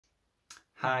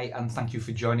Hi, and thank you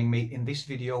for joining me. In this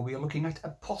video we are looking at a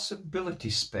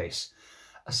possibility space,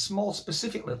 a small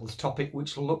specific little topic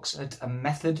which looks at a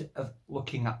method of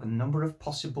looking at the number of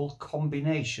possible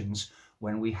combinations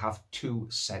when we have two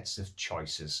sets of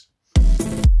choices.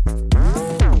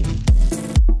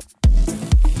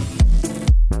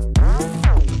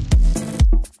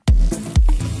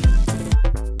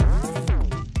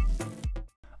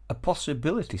 A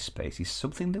possibility space is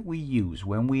something that we use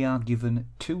when we are given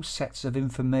two sets of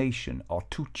information or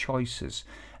two choices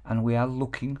and we are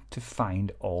looking to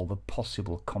find all the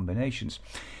possible combinations.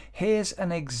 Here's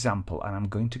an example, and I'm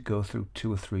going to go through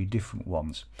 2 or 3 different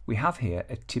ones. We have here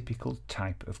a typical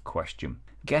type of question.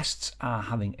 Guests are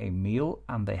having a meal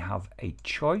and they have a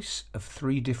choice of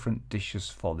 3 different dishes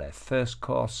for their first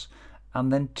course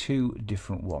and then 2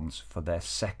 different ones for their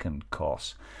second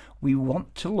course. We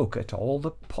want to look at all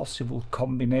the possible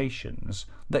combinations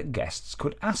that guests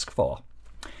could ask for.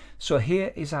 So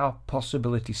here is our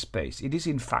possibility space. It is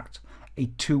in fact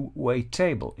a two-way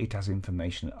table. It has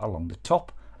information along the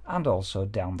top and also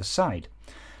down the side.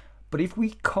 But if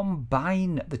we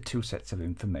combine the 2 sets of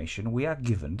information, we are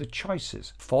given the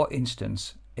choices. For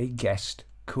instance, a guest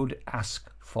could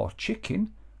ask for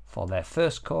chicken for their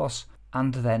first course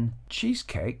and then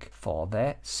cheesecake for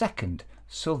their second.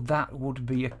 So that would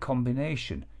be a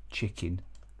combination, chicken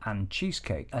and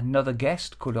cheesecake. Another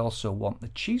guest could also want the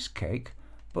cheesecake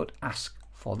but ask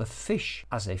for the fish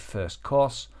as a first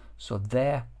course, so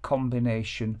their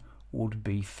combination would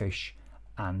be fish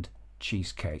and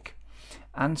cheesecake.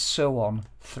 And so on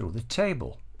through the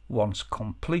table. Once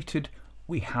completed,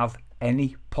 we have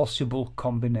any possible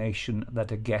combination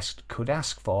that a guest could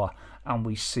ask for, and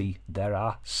we see there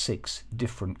are 6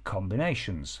 different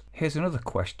combinations. Here's another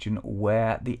question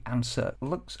where the answer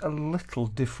looks a little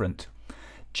different.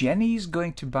 Jenny's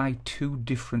going to buy 2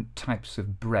 different types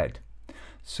of bread.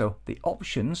 So the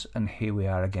options, and here we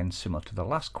are again similar to the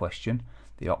last question,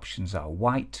 the options are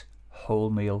white,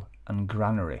 wholemeal and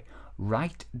granary.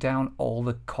 Write down all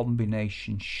the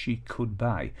combinations she could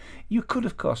buy. You could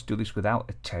of course do this without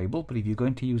a table, but if you're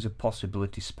going to use a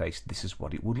possibility space, this is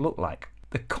what it would look like.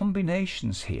 The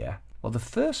combinations here, well, the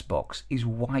first box is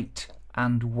white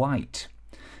and white.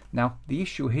 Now the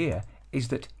issue here is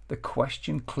that the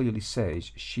question clearly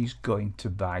says she's going to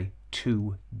buy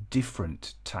 2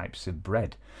 different types of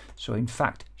bread. So in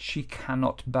fact she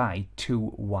cannot buy 2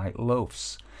 white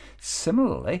loaves.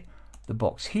 Similarly, the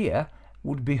box here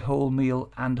would be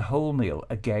wholemeal and wholemeal.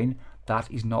 Again, that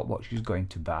is not what she's going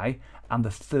to buy. And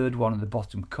the third one in the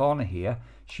bottom corner here,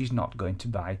 she's not going to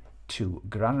buy 2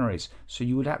 granaries. So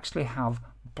you would actually have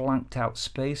blanked out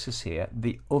spaces here.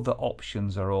 The other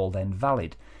options are all then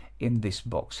valid. In this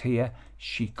box here,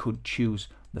 she could choose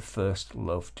the first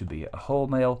loaf to be a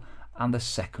wholemeal and the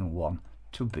second one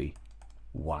to be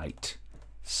white.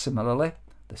 Similarly,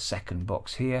 the second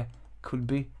box here could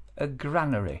be a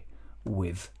granary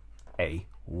with a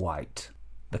white.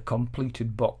 The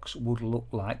completed box would look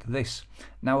like this.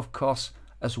 Now of course,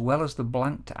 as well as the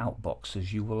blanked out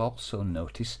boxes, you will also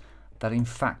notice that in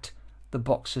fact the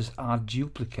boxes are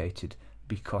duplicated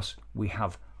because we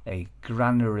have a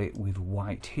granary with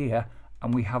white here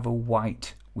and we have a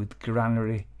white with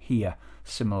granary here.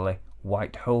 Similarly,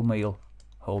 white wholemeal,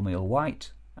 wholemeal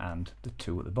white, and the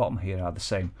 2 at the bottom here are the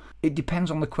same. It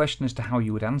depends on the question as to how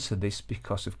you would answer this,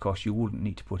 because of course you wouldn't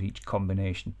need to put each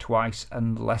combination twice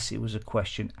unless it was a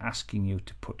question asking you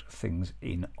to put things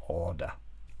in order.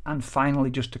 And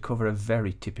finally, just to cover a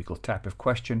very typical type of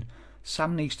question,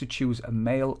 Sam needs to choose a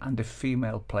male and a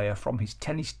female player from his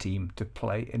tennis team to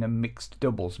play in a mixed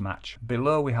doubles match.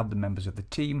 Below we have the members of the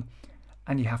team,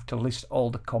 and you have to list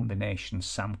all the combinations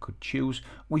Sam could choose.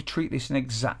 We treat this in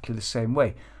exactly the same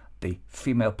way. The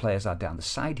female players are down the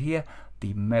side here,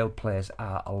 the male players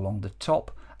are along the top,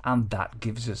 and that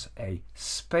gives us a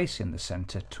space in the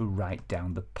center to write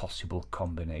down the possible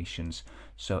combinations.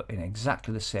 So in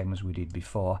exactly the same as we did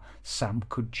before, Sam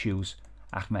could choose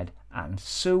Ahmed and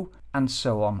Sue, and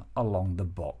so on along the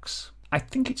box. I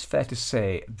think it's fair to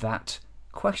say that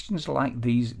questions like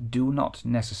these do not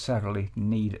necessarily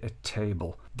need a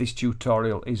table. This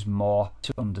tutorial is more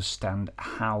to understand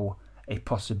how a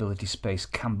possibility space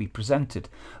can be presented.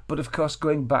 But of course,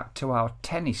 going back to our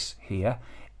tennis here,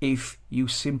 if you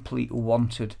simply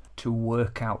wanted to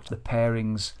work out the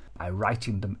pairings by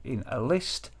writing them in a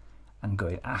list and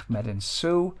going Ahmed and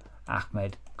Sue,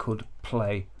 Ahmed could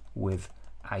play with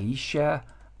Aisha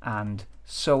and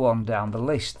so on down the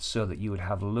list, so that you would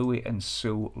have Louis and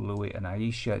Sue, Louis and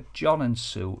Aisha, John and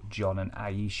Sue, John and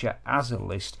Aisha as a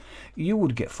list. You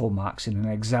would get full marks in an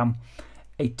exam.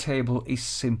 A table is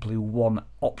simply one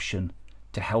option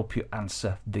to help you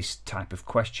answer this type of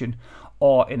question,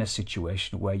 or in a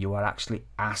situation where you are actually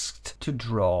asked to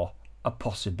draw a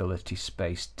possibility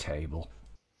space table.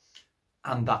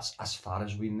 And that's as far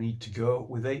as we need to go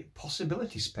with a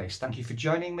possibility space. Thank you for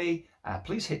joining me.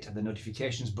 Please hit the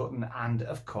notifications button and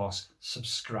of course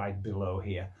subscribe below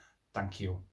here. Thank you.